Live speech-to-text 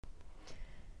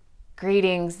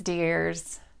Greetings,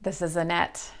 dears. This is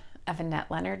Annette of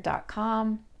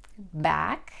AnnetteLeonard.com,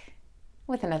 back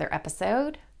with another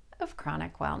episode of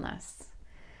Chronic Wellness.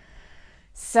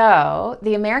 So,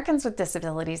 the Americans with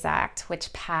Disabilities Act,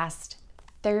 which passed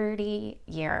 30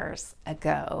 years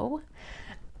ago,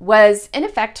 was in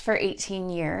effect for 18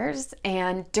 years.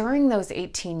 And during those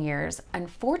 18 years,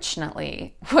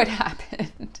 unfortunately, what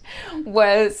happened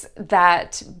was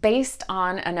that based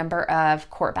on a number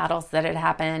of court battles that had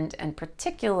happened, and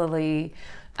particularly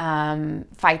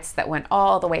fights that went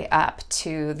all the way up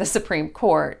to the Supreme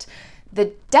Court,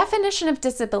 the definition of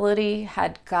disability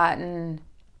had gotten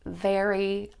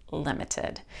very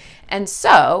limited. And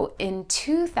so in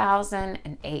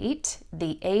 2008,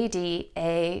 the ADAAA,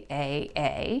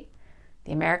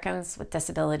 the Americans with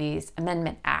Disabilities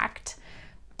Amendment Act,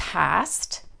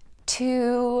 passed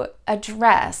to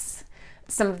address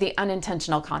some of the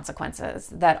unintentional consequences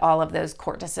that all of those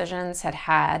court decisions had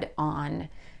had on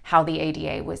how the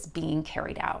ADA was being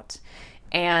carried out.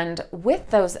 And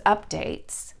with those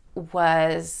updates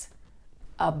was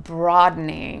a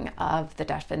broadening of the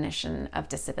definition of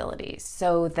disability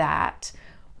so that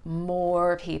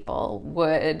more people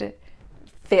would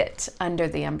fit under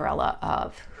the umbrella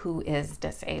of who is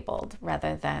disabled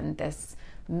rather than this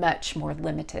much more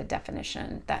limited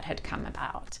definition that had come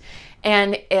about.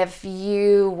 And if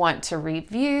you want to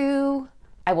review,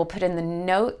 I will put in the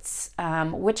notes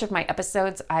which of my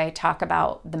episodes I talk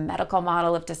about the medical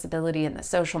model of disability and the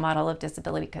social model of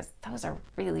disability, because those are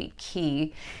really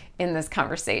key in this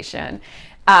conversation.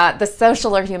 The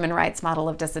social or human rights model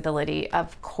of disability,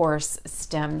 of course,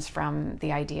 stems from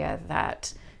the idea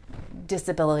that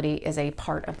disability is a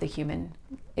part of the human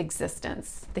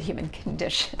existence, the human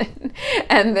condition,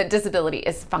 and that disability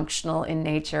is functional in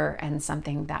nature and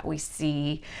something that we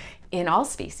see in all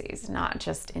species, not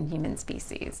just in human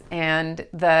species. And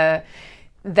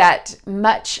that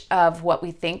much of what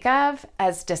we think of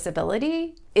as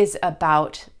disability is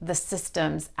about the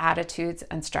systems, attitudes,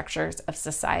 and structures of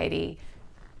society,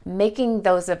 making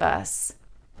those of us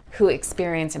who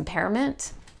experience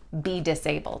impairment be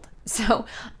disabled. So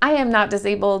I am not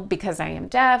disabled because I am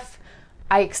deaf.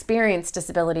 I experience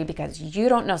disability because you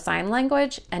don't know sign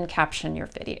language and caption your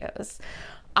videos.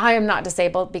 I am not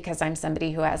disabled because I'm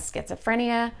somebody who has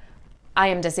schizophrenia. I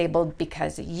am disabled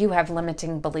because you have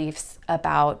limiting beliefs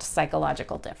about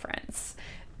psychological difference.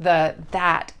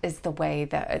 That is the way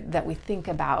that we think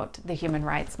about the human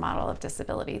rights model of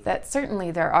disability, that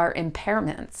certainly there are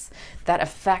impairments that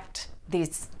affect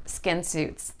these skin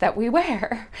suits that we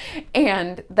wear,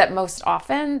 and that most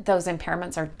often those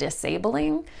impairments are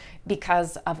disabling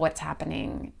because of what's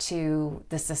happening to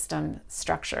the system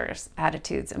structures,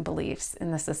 attitudes, and beliefs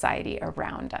in the society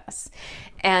around us.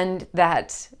 And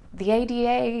that the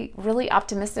ADA really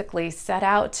optimistically set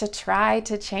out to try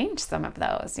to change some of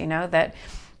those,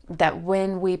 that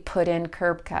when we put in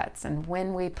curb cuts and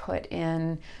when we put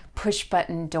in push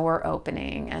button door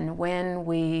opening and when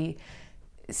we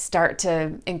start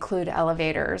to include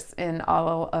elevators in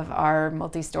all of our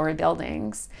multi-story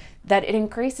buildings, that it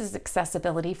increases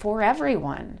accessibility for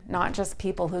everyone, not just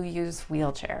people who use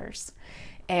wheelchairs.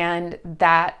 And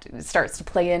that starts to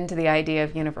play into the idea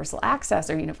of universal access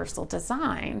or universal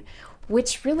design,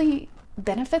 which really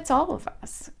benefits all of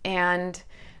us. And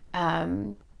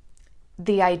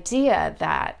the idea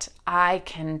that I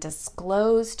can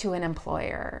disclose to an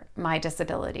employer my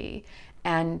disability,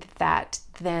 and that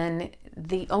then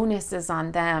the onus is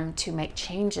on them to make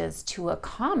changes to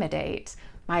accommodate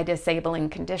my disabling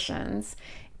conditions,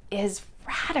 is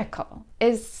radical,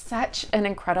 is such an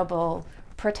incredible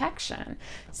protection.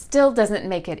 Still doesn't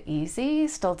make it easy,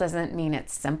 still doesn't mean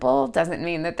it's simple, doesn't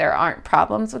mean that there aren't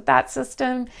problems with that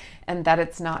system, and that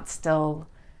it's not still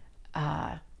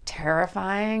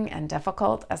terrifying and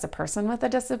difficult as a person with a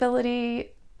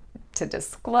disability to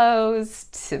disclose,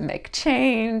 to make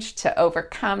change, to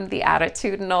overcome the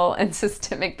attitudinal and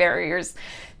systemic barriers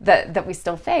that we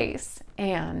still face.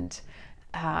 And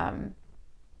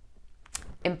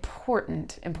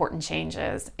important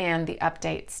changes and the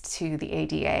updates to the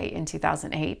ADA in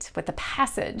 2008 with the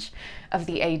passage of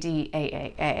the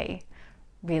ADAAA,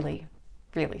 really,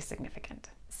 really significant.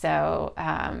 So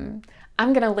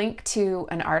I'm going to link to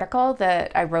an article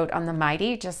that I wrote on the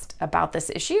Mighty just about this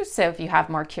issue. So if you have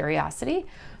more curiosity,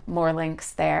 more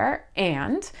links there.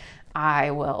 And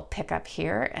I will pick up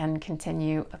here and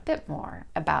continue a bit more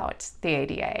about the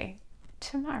ADA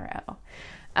tomorrow.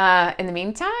 In the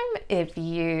meantime, if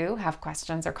you have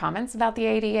questions or comments about the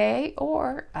ADA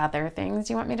or other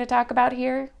things you want me to talk about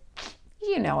here,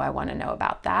 I want to know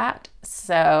about that.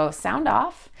 So sound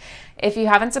off. If you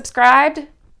haven't subscribed,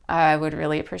 I would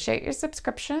really appreciate your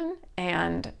subscription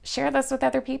and share this with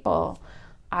other people.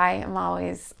 I am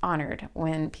always honored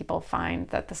when people find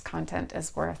that this content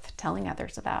is worth telling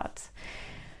others about.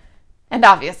 And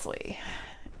obviously,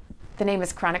 the name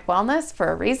is Chronic Wellness for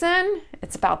a reason.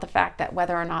 It's about the fact that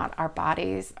whether or not our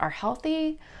bodies are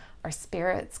healthy, our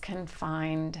spirits can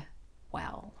find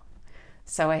well.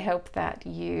 So I hope that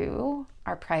you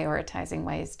are prioritizing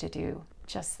ways to do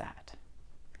just that.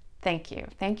 Thank you.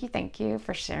 Thank you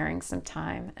for sharing some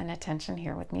time and attention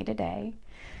here with me today.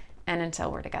 And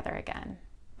until we're together again,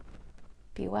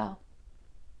 be well.